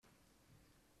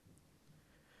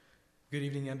Good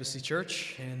evening, Embassy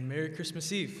Church, and Merry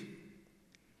Christmas Eve.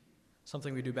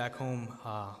 Something we do back home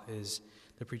is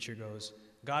the preacher goes,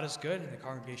 "God is good," and the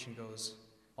congregation goes,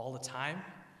 "all the time."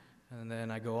 And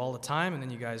then I go, "all the time," and then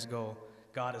you guys go,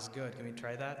 "God is good." Can we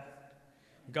try that?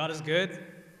 God is good,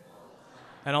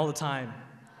 and all the time.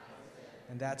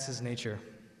 And that's his nature.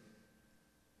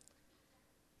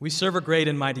 We serve a great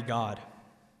and mighty God.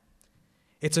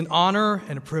 It's an honor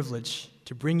and a privilege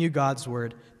to bring you God's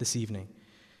word this evening.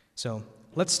 So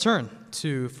let's turn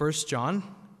to 1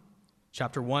 John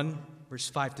chapter 1, verse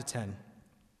 5 to 10.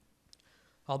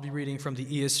 I'll be reading from the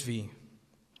ESV.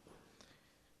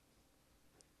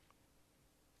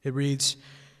 It reads,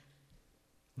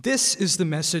 "This is the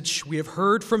message we have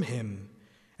heard from him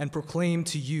and proclaim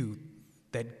to you,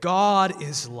 that God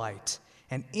is light,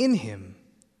 and in him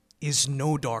is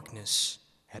no darkness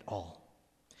at all.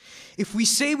 If we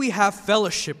say we have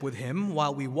fellowship with him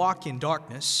while we walk in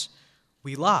darkness,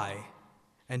 we lie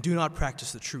and do not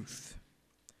practice the truth.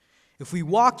 If we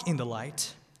walk in the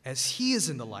light, as he is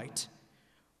in the light,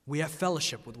 we have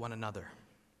fellowship with one another.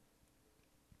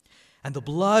 And the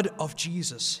blood of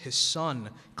Jesus, his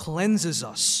Son, cleanses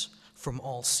us from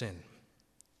all sin.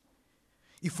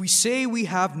 If we say we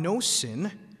have no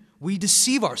sin, we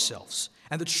deceive ourselves,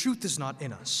 and the truth is not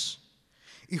in us.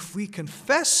 If we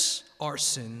confess our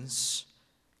sins,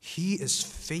 he is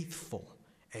faithful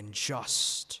and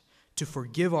just to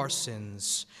forgive our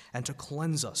sins and to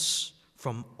cleanse us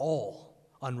from all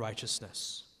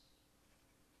unrighteousness.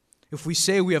 If we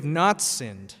say we have not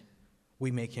sinned, we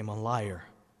make him a liar,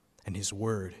 and his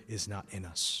word is not in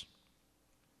us.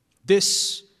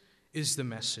 This is the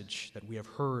message that we have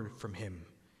heard from him,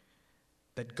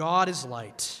 that God is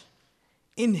light.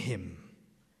 In him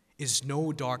is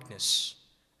no darkness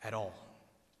at all."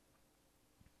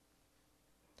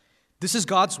 This is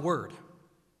God's word.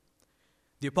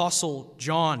 The Apostle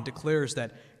John declares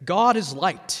that God is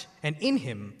light, and in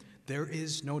him there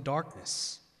is no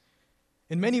darkness.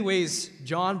 In many ways,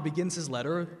 John begins his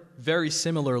letter very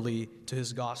similarly to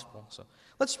his gospel. So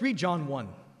let's read John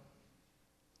 1.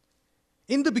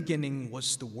 "In the beginning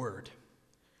was the Word,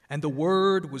 and the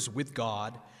Word was with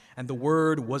God, and the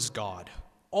Word was God.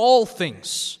 All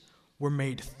things were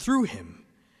made through him,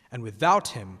 and without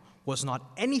him was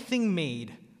not anything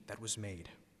made that was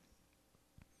made.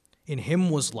 In him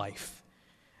was life,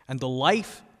 and the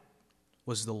life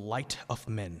was the light of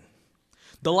men.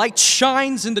 The light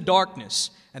shines in the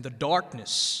darkness, and the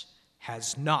darkness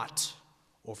has not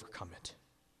overcome it.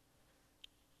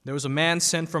 There was a man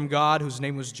sent from God whose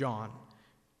name was John.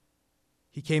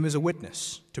 He came as a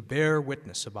witness to bear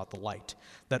witness about the light,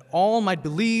 that all might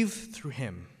believe through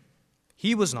him.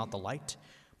 He was not the light,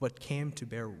 but came to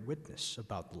bear witness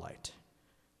about the light.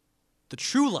 The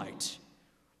true light,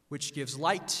 which gives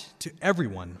light to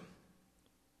everyone,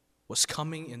 was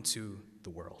coming into the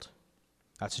world."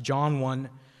 That's John 1,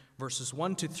 verses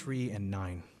 1 to 3 and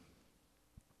 9.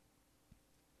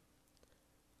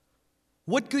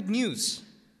 What good news!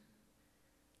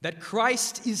 That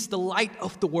Christ is the light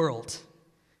of the world.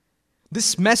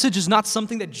 This message is not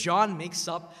something that John makes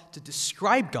up to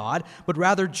describe God, but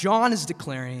rather John is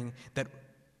declaring that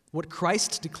what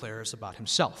Christ declares about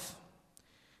himself.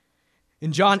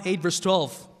 In John 8, verse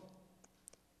 12,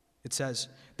 it says,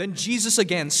 "Then Jesus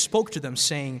again spoke to them,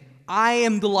 saying, 'I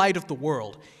am the light of the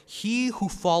world. He who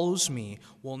follows me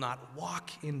will not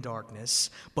walk in darkness,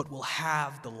 but will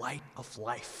have the light of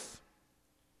life.'"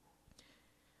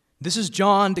 This is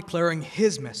John declaring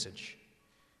his message.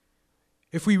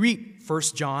 If we read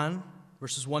 1 John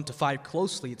verses 1 to 5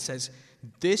 closely, it says,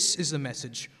 "This is the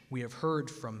message we have heard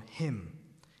from him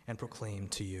and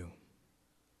proclaimed to you."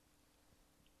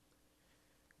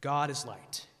 God is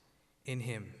light. In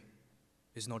him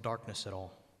is no darkness at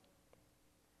all.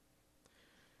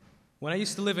 When I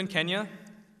used to live in Kenya,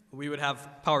 we would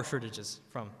have power shortages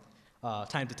from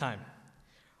time to time.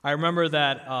 I remember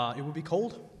that it would be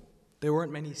cold. There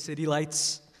weren't many city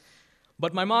lights,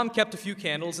 but my mom kept a few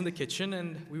candles in the kitchen,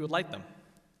 and we would light them.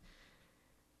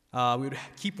 We would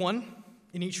keep one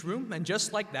in each room, and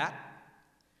just like that,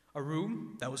 a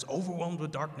room that was overwhelmed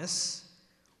with darkness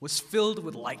was filled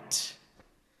with light.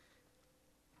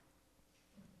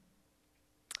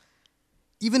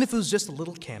 Even if it was just a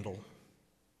little candle,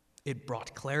 it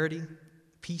brought clarity,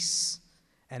 peace,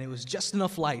 and it was just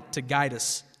enough light to guide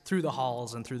us through the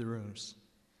halls and through the rooms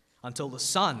until the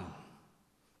sun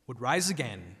would rise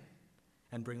again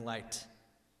and bring light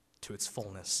to its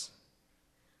fullness.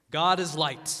 God is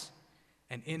light,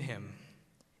 and in him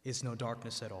is no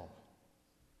darkness at all.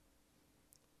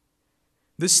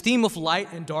 This theme of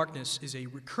light and darkness is a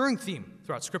recurring theme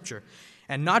throughout Scripture,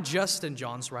 and not just in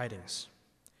John's writings.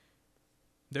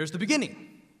 There's the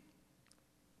beginning.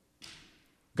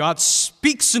 God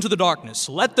speaks into the darkness,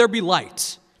 "Let there be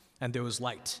light," and there was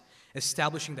light,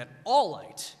 establishing that all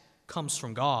light comes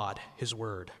from God, his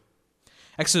word.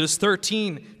 Exodus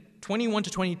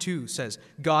 13:21-22 says,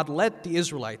 God led the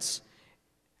Israelites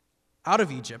out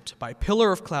of Egypt by a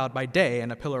pillar of cloud by day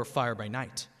and a pillar of fire by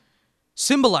night,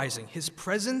 symbolizing his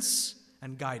presence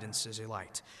and guidance as a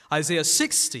light. Isaiah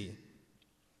 60,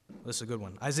 this is a good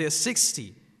one. Isaiah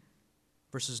 60,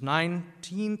 verses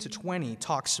 19-20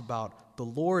 talks about the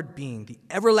Lord being the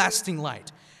everlasting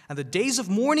light, and the days of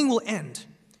mourning will end,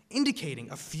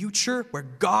 indicating a future where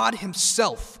God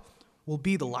himself will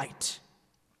be the light.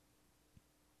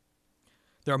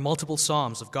 There are multiple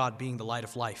psalms of God being the light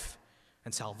of life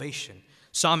and salvation.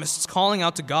 Psalmists calling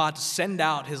out to God to send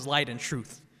out his light and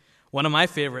truth. One of my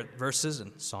favorite verses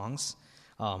and songs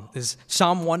is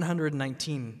Psalm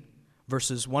 119,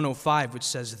 verses 105, which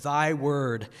says, "Thy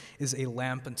word is a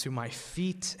lamp unto my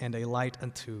feet and a light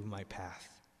unto my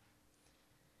path."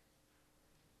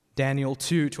 Daniel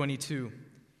 2:22,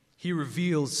 he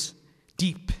reveals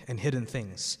deep and hidden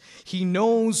things. He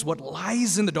knows what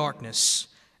lies in the darkness,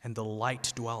 and the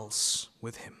light dwells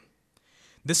with him.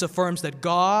 This affirms that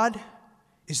God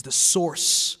is the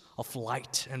source of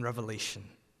light and revelation.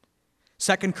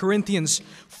 2 Corinthians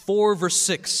 4, verse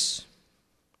 6.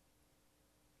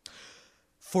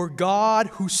 For God,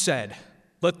 who said,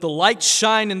 "Let the light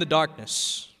shine in the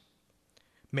darkness,"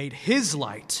 made his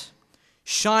light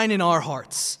shine in our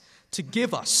hearts to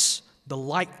give us the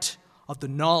light of the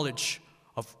knowledge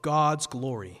of God's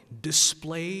glory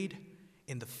displayed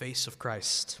in the face of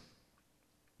Christ.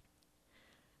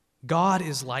 God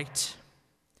is light.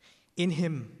 In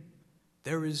him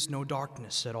there is no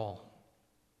darkness at all.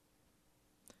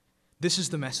 This is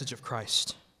the message of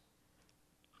Christ.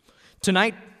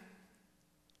 Tonight,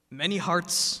 many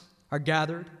hearts are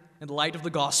gathered in the light of the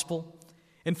gospel,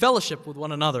 in fellowship with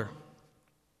one another.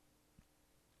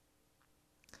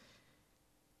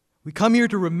 We come here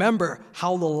to remember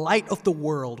how the light of the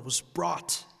world was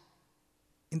brought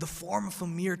in the form of a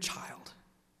mere child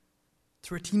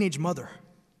through a teenage mother.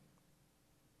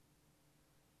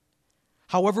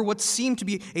 However, what seemed to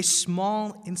be a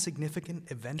small, insignificant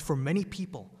event for many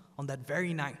people on that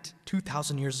very night,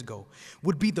 2,000 years ago,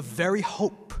 would be the very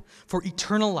hope for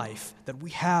eternal life that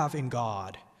we have in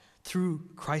God through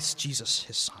Christ Jesus,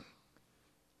 his Son.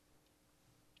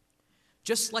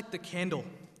 Just like the candle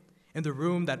in the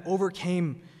room that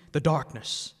overcame the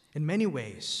darkness, in many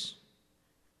ways,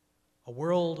 a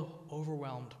world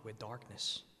overwhelmed with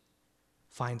darkness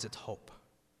finds its hope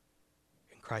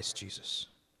in Christ Jesus.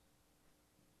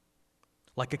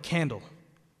 Like a candle,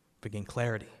 bringing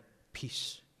clarity,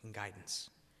 peace, and guidance.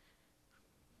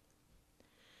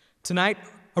 Tonight,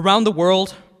 around the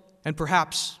world, and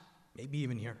perhaps, maybe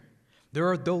even here, there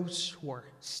are those who are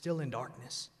still in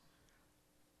darkness.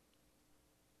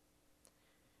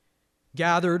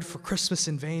 Gathered for Christmas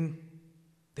in vain,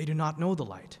 they do not know the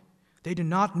light. They do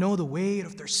not know the way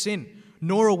of their sin,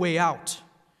 nor a way out.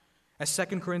 As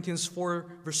 2 Corinthians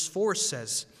 4, verse 4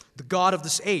 says, the God of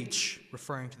this age,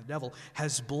 referring to the devil,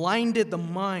 has blinded the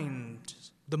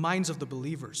minds of the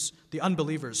believers, the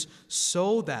unbelievers,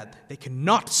 so that they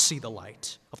cannot see the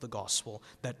light of the gospel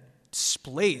that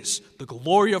displays the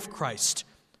glory of Christ,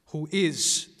 who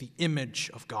is the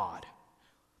image of God.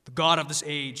 The God of this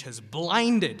age has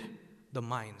blinded the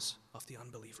minds of the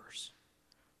unbelievers.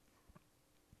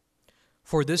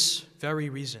 For this very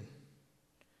reason,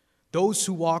 those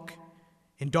who walk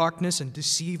in darkness and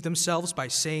deceive themselves by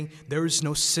saying there is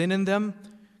no sin in them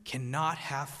cannot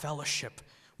have fellowship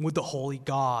with the holy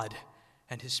God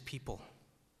and his people.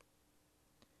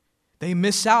 They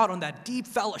miss out on that deep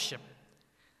fellowship,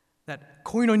 that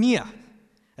koinonia,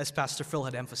 as Pastor Phil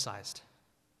had emphasized.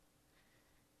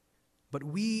 But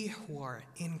we who are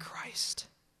in Christ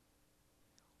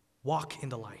walk in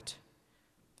the light,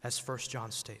 as 1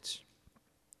 John states.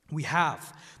 We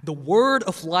have the word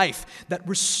of life that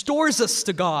restores us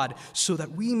to God so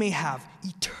that we may have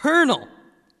eternal,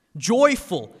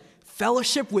 joyful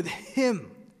fellowship with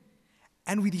him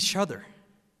and with each other.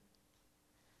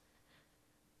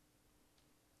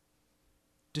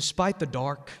 Despite the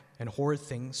dark and horrid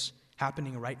things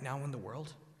happening right now in the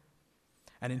world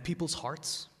and in people's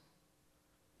hearts,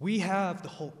 we have the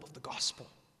hope of the gospel.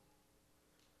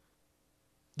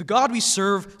 The God we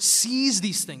serve sees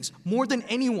these things more than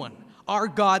anyone. Our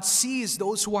God sees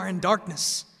those who are in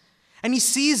darkness, and he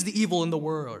sees the evil in the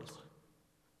world.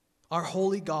 Our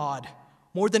holy God,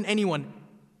 more than anyone,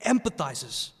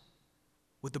 empathizes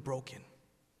with the broken.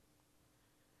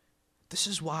 This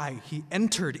is why he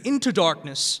entered into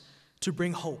darkness to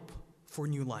bring hope for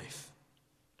new life.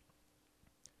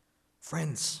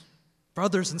 Friends,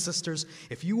 brothers and sisters,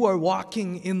 if you are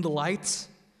walking in the light,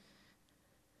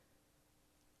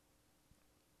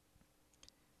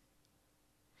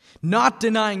 not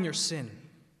denying your sin,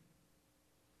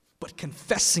 but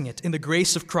confessing it in the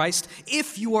grace of Christ,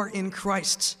 if you are in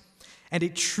Christ, and a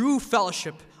true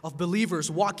fellowship of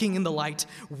believers walking in the light,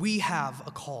 we have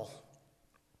a call.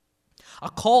 A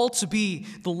call to be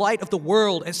the light of the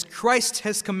world as Christ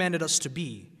has commanded us to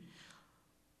be.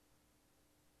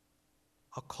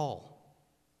 A call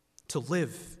to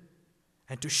live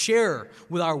and to share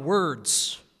with our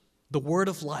words the word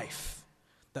of life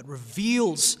that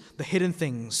reveals the hidden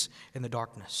things in the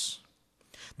darkness.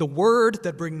 The word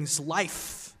that brings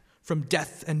life from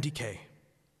death and decay.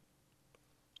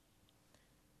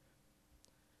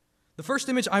 The first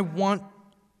image I want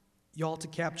y'all to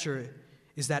capture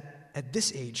is that at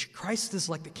this age, Christ is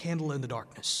like the candle in the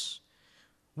darkness.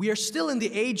 We are still in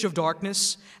the age of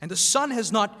darkness, and the sun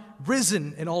has not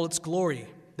risen in all its glory,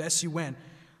 the S-U-N.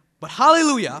 But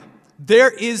hallelujah, there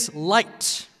is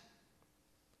light.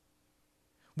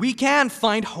 We can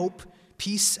find hope,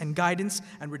 peace, and guidance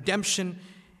and redemption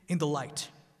in the light.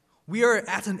 We are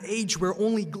at an age where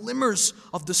only glimmers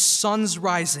of the sun's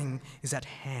rising is at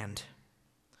hand.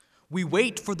 We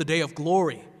wait for the day of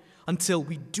glory until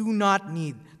we do not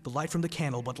need the light from the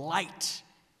candle, but light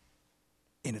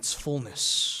in its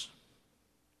fullness.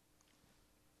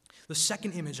 The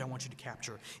second image I want you to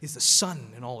capture is the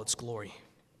sun in all its glory.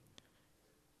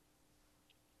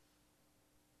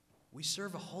 We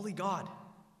serve a holy God.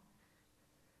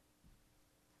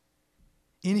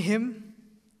 In Him,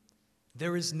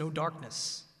 there is no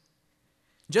darkness.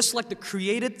 Just like the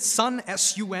created sun,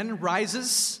 S-U-N,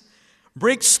 rises,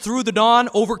 breaks through the dawn,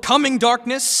 overcoming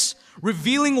darkness,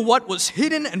 revealing what was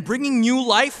hidden and bringing new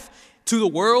life to the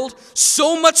world,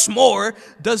 so much more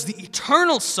does the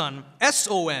eternal Son,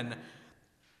 S-O-N,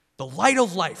 the light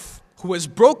of life, who has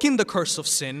broken the curse of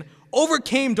sin,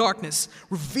 overcame darkness,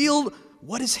 revealed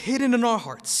what is hidden in our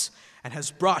hearts, and has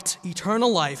brought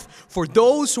eternal life for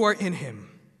those who are in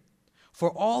Him. For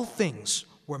all things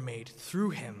were made through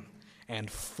Him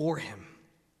and for Him.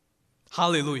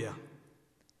 Hallelujah.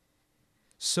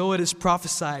 So it is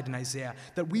prophesied in Isaiah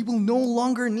that we will no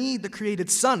longer need the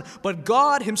created sun, but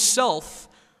God Himself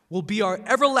will be our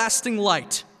everlasting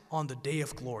light on the day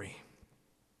of glory.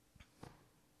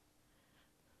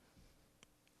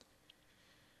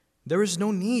 There is no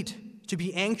need to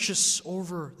be anxious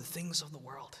over the things of the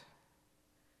world.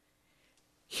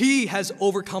 He has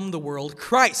overcome the world.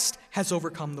 Christ has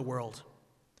overcome the world.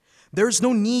 There is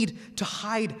no need to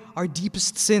hide our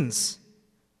deepest sins.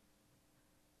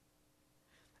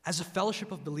 As a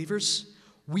fellowship of believers,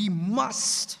 we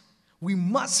must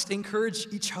encourage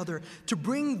each other to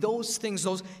bring those things,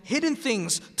 those hidden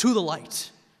things, to the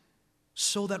light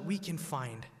so that we can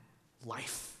find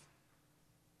life.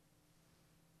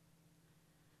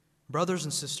 Brothers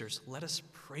and sisters, let us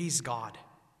praise God.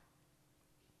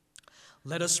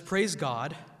 Let us praise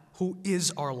God, who is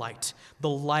our light, the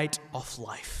light of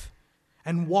life,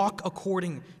 and walk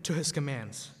according to His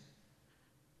commands.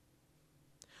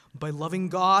 By loving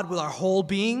God with our whole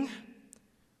being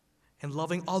and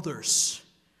loving others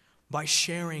by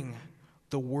sharing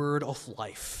the word of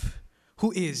life,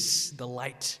 who is the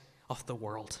light of the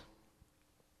world.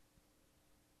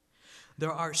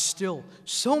 There are still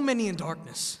so many in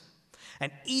darkness,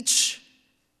 and each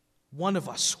one of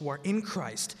us who are in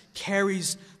Christ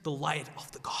carries the light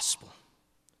of the gospel.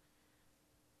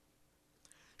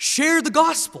 Share the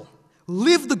gospel,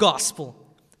 live the gospel.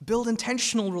 Build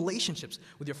intentional relationships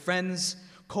with your friends,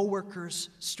 co-workers,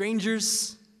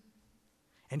 strangers,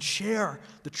 and share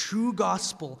the true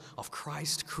gospel of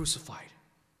Christ crucified.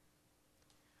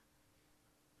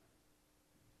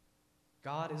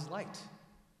 God is light.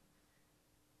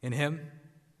 In Him,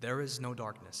 there is no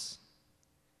darkness.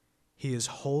 He is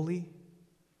holy,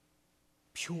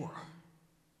 pure,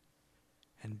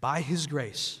 and by His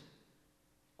grace,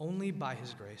 only by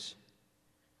His grace,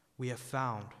 we have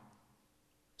found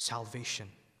salvation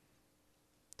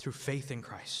through faith in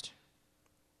Christ.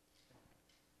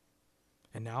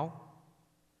 And now,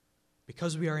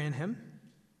 because we are in Him,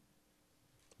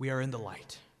 we are in the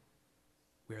light.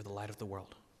 We are the light of the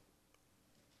world.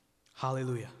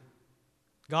 Hallelujah.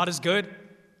 God is good,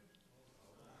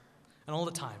 and all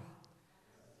the time.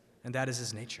 And that is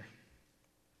His nature.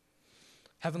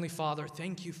 Heavenly Father,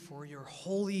 thank You for Your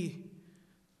holy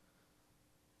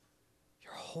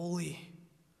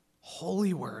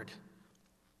word.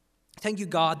 Thank You,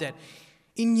 God, that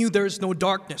in You there is no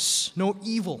darkness, no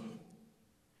evil.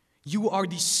 You are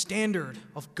the standard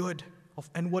of good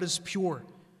and what is pure.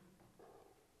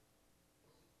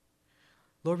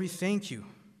 Lord, we thank You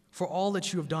for all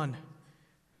that you have done.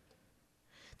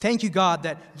 Thank you, God,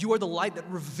 that you are the light that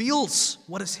reveals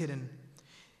what is hidden.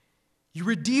 You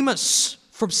redeem us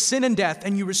from sin and death,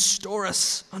 and you restore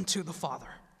us unto the Father.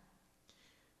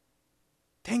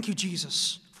 Thank you,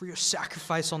 Jesus, for your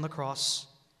sacrifice on the cross,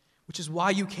 which is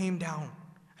why you came down,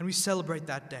 and we celebrate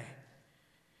that day.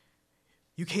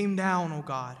 You came down, O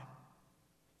God.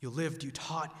 You lived, you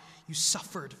taught, you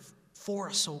suffered for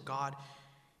us, O God.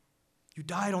 You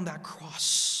died on that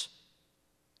cross,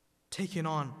 taking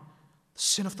on the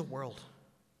sin of the world,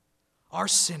 our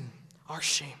sin, our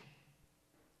shame.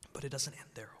 But it doesn't end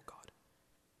there, O God.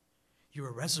 You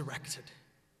are resurrected.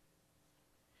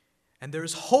 And there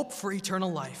is hope for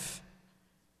eternal life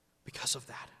because of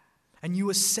that. And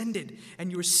you ascended,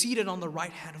 and you are seated on the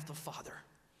right hand of the Father.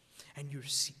 And you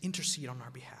intercede on our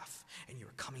behalf. And you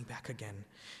are coming back again.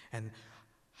 And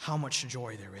how much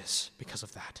joy there is because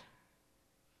of that.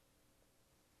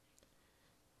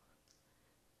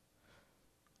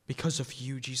 Because of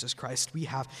you, Jesus Christ, we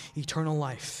have eternal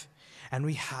life. And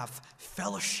we have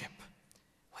fellowship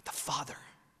with the Father.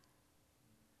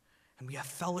 And we have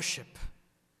fellowship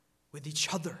with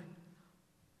each other.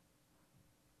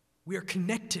 We are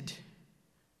connected.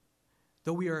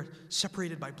 Though we are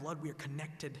separated by blood, we are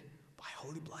connected by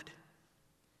holy blood,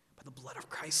 by the blood of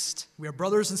Christ. We are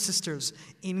brothers and sisters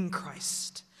in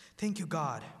Christ. Thank you,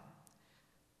 God,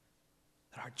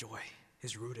 that our joy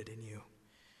is rooted in you.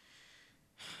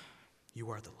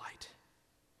 You are the light,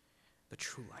 the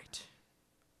true light.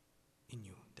 In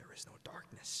you there is no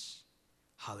darkness.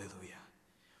 Hallelujah.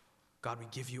 God, we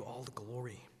give you all the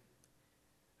glory.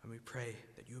 And we pray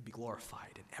that you would be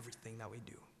glorified in everything that we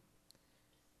do.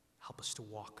 Help us to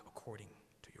walk according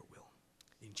to your will.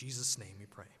 In Jesus' name we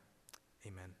pray.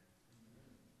 Amen.